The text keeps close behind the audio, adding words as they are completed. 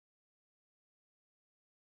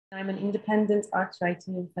I'm an independent art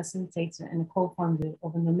writer, facilitator, and a co-founder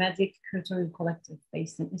of a nomadic curatorial collective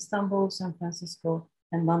based in Istanbul, San Francisco,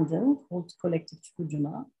 and London called Collective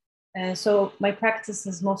Çukurcuma. So my practice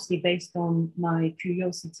is mostly based on my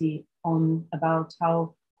curiosity about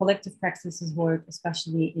how collective practices work,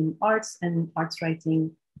 especially in arts and arts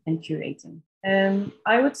writing and curating.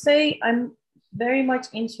 I would say I'm very much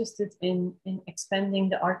interested in expanding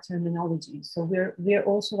the art terminology. So we're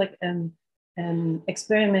also like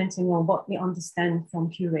experimenting on what we understand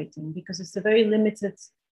from curating, because it's a very limited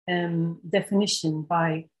definition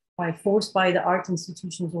forced by the art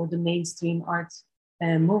institutions or the mainstream art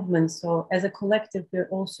movement. So as a collective, we're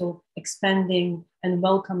also expanding and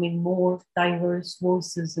welcoming more diverse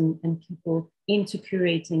voices and people into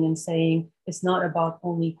curating and saying it's not about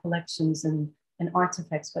only collections and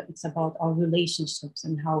artifacts, but it's about our relationships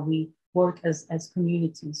and how we work as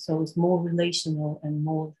communities. So it's more relational and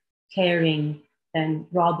more caring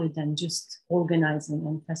rather than just organizing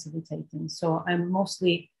and facilitating. So I'm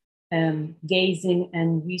mostly gazing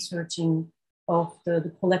and researching of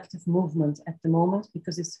the collective movement at the moment,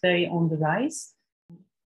 because it's very on the rise.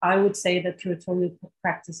 I would say that curatorial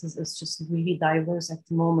practices is just really diverse at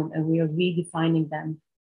the moment, and we are redefining them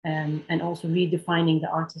and also redefining the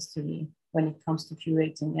artistry when it comes to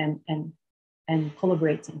curating and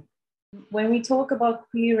collaborating. When we talk about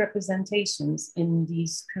queer representations in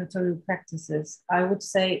these curatorial practices, I would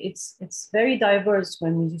say it's very diverse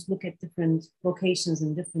when we just look at different locations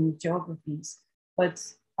and different geographies. But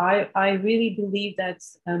I really believe that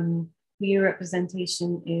queer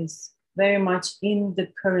representation is very much in the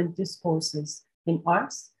current discourses in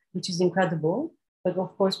arts, which is incredible. But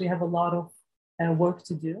of course, we have a lot of work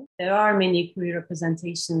to do. There are many queer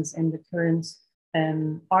representations in the current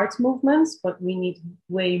art movements, but we need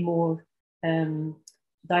way more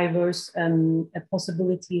diverse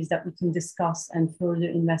possibilities that we can discuss and further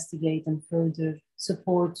investigate and further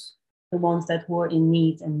support the ones that were in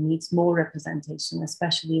need and needs more representation,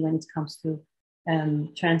 especially when it comes to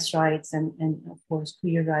trans rights and of course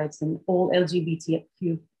queer rights and all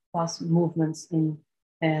LGBTQ plus movements in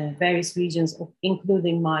various regions,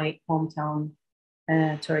 including my hometown,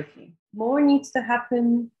 Turkey. More needs to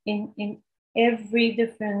happen in every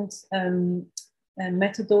different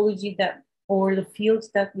methodology or the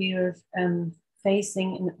fields that we are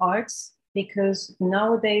facing in arts, because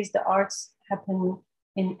nowadays the arts happen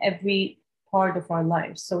in every part of our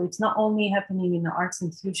lives. So it's not only happening in the arts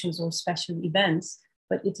institutions or special events,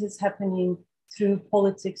 but it is happening through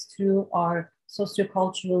politics, through our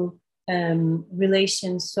sociocultural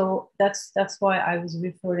relations. So that's why I was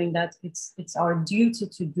referring that it's our duty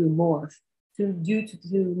to do more, to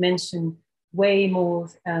mention way more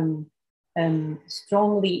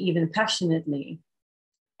strongly, even passionately.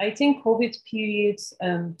 I think COVID periods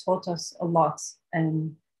taught us a lot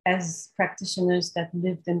as practitioners that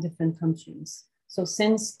lived in different countries. So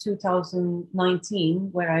since 2019,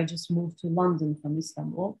 where I just moved to London from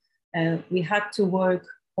Istanbul, we had to work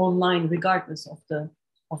online regardless of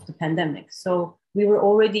the pandemic. So we were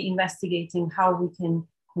already investigating how we can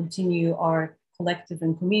continue our collective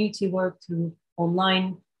and community work through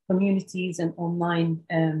online communities and online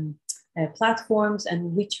platforms,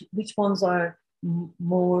 and which ones are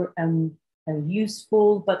more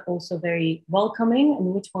useful but also very welcoming,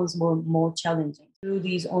 and which ones were more challenging. Through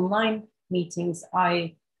these online meetings,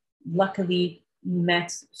 I luckily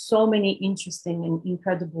met so many interesting and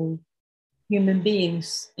incredible human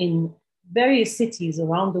beings in various cities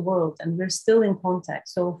around the world, and we're still in contact.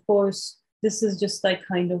 So of course, this is just like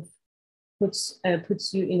kind of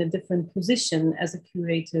puts you in a different position as a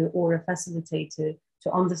curator or a facilitator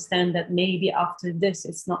to understand that maybe after this,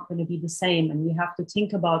 it's not going to be the same, and we have to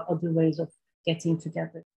think about other ways of getting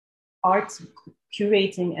together. Art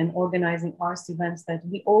curating and organizing arts events, that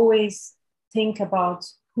we always think about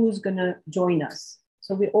who's going to join us.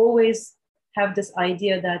 So we always have this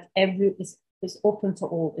idea that is open to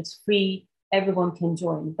all, it's free, everyone can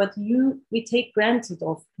join. But we take granted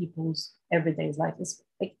of people's everyday life.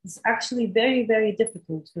 It's actually very, very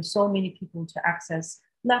difficult for so many people to access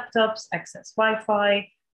laptops, access Wi-Fi,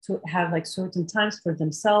 to have like certain times for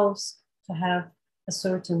themselves, to have a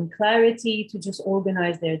certain clarity, to just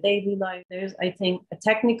organize their daily life. There's, I think, a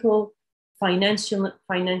technical, financial,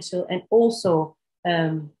 and also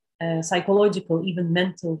psychological, even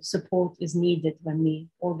mental support is needed when we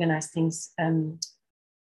organize things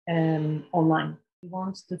online. We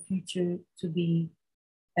want the future to be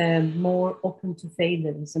more open to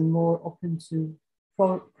failures and more open to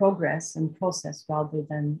progress and process rather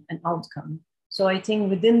than an outcome. So I think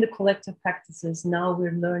within the collective practices, now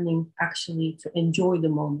we're learning actually to enjoy the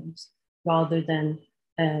moment rather than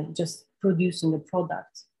just producing a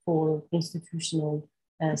product for institutional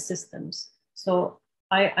systems. So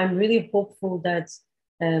I'm really hopeful that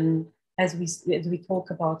as we talk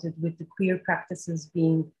about it, with the queer practices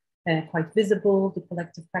being quite visible, the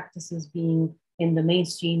collective practices being in the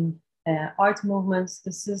mainstream art movements,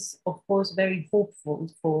 this is of course very hopeful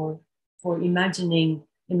for imagining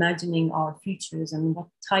our futures and what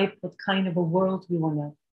kind of a world we want to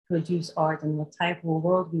produce art and what type of a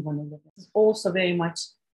world we want to live in. It's also very much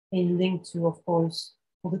in link to, of course,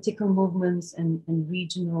 political movements and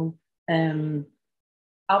regional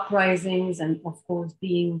uprisings, and of course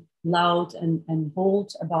being loud and bold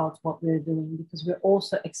about what we're doing, because we're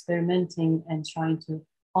also experimenting and trying to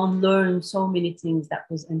unlearn so many things that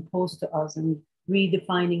was imposed to us and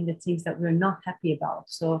redefining the things that we're not happy about.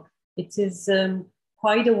 So it is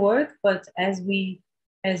quite a work, but as we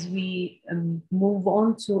move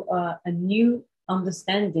on to a new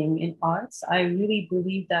understanding in arts, I really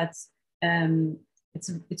believe that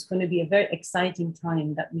it's going to be a very exciting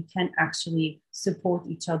time, that we can actually support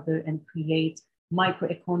each other and create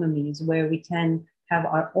microeconomies where we can have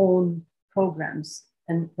our own programs,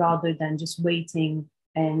 and rather than just waiting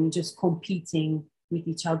and just competing with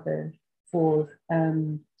each other for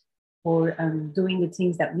doing the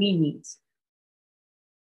things that we need.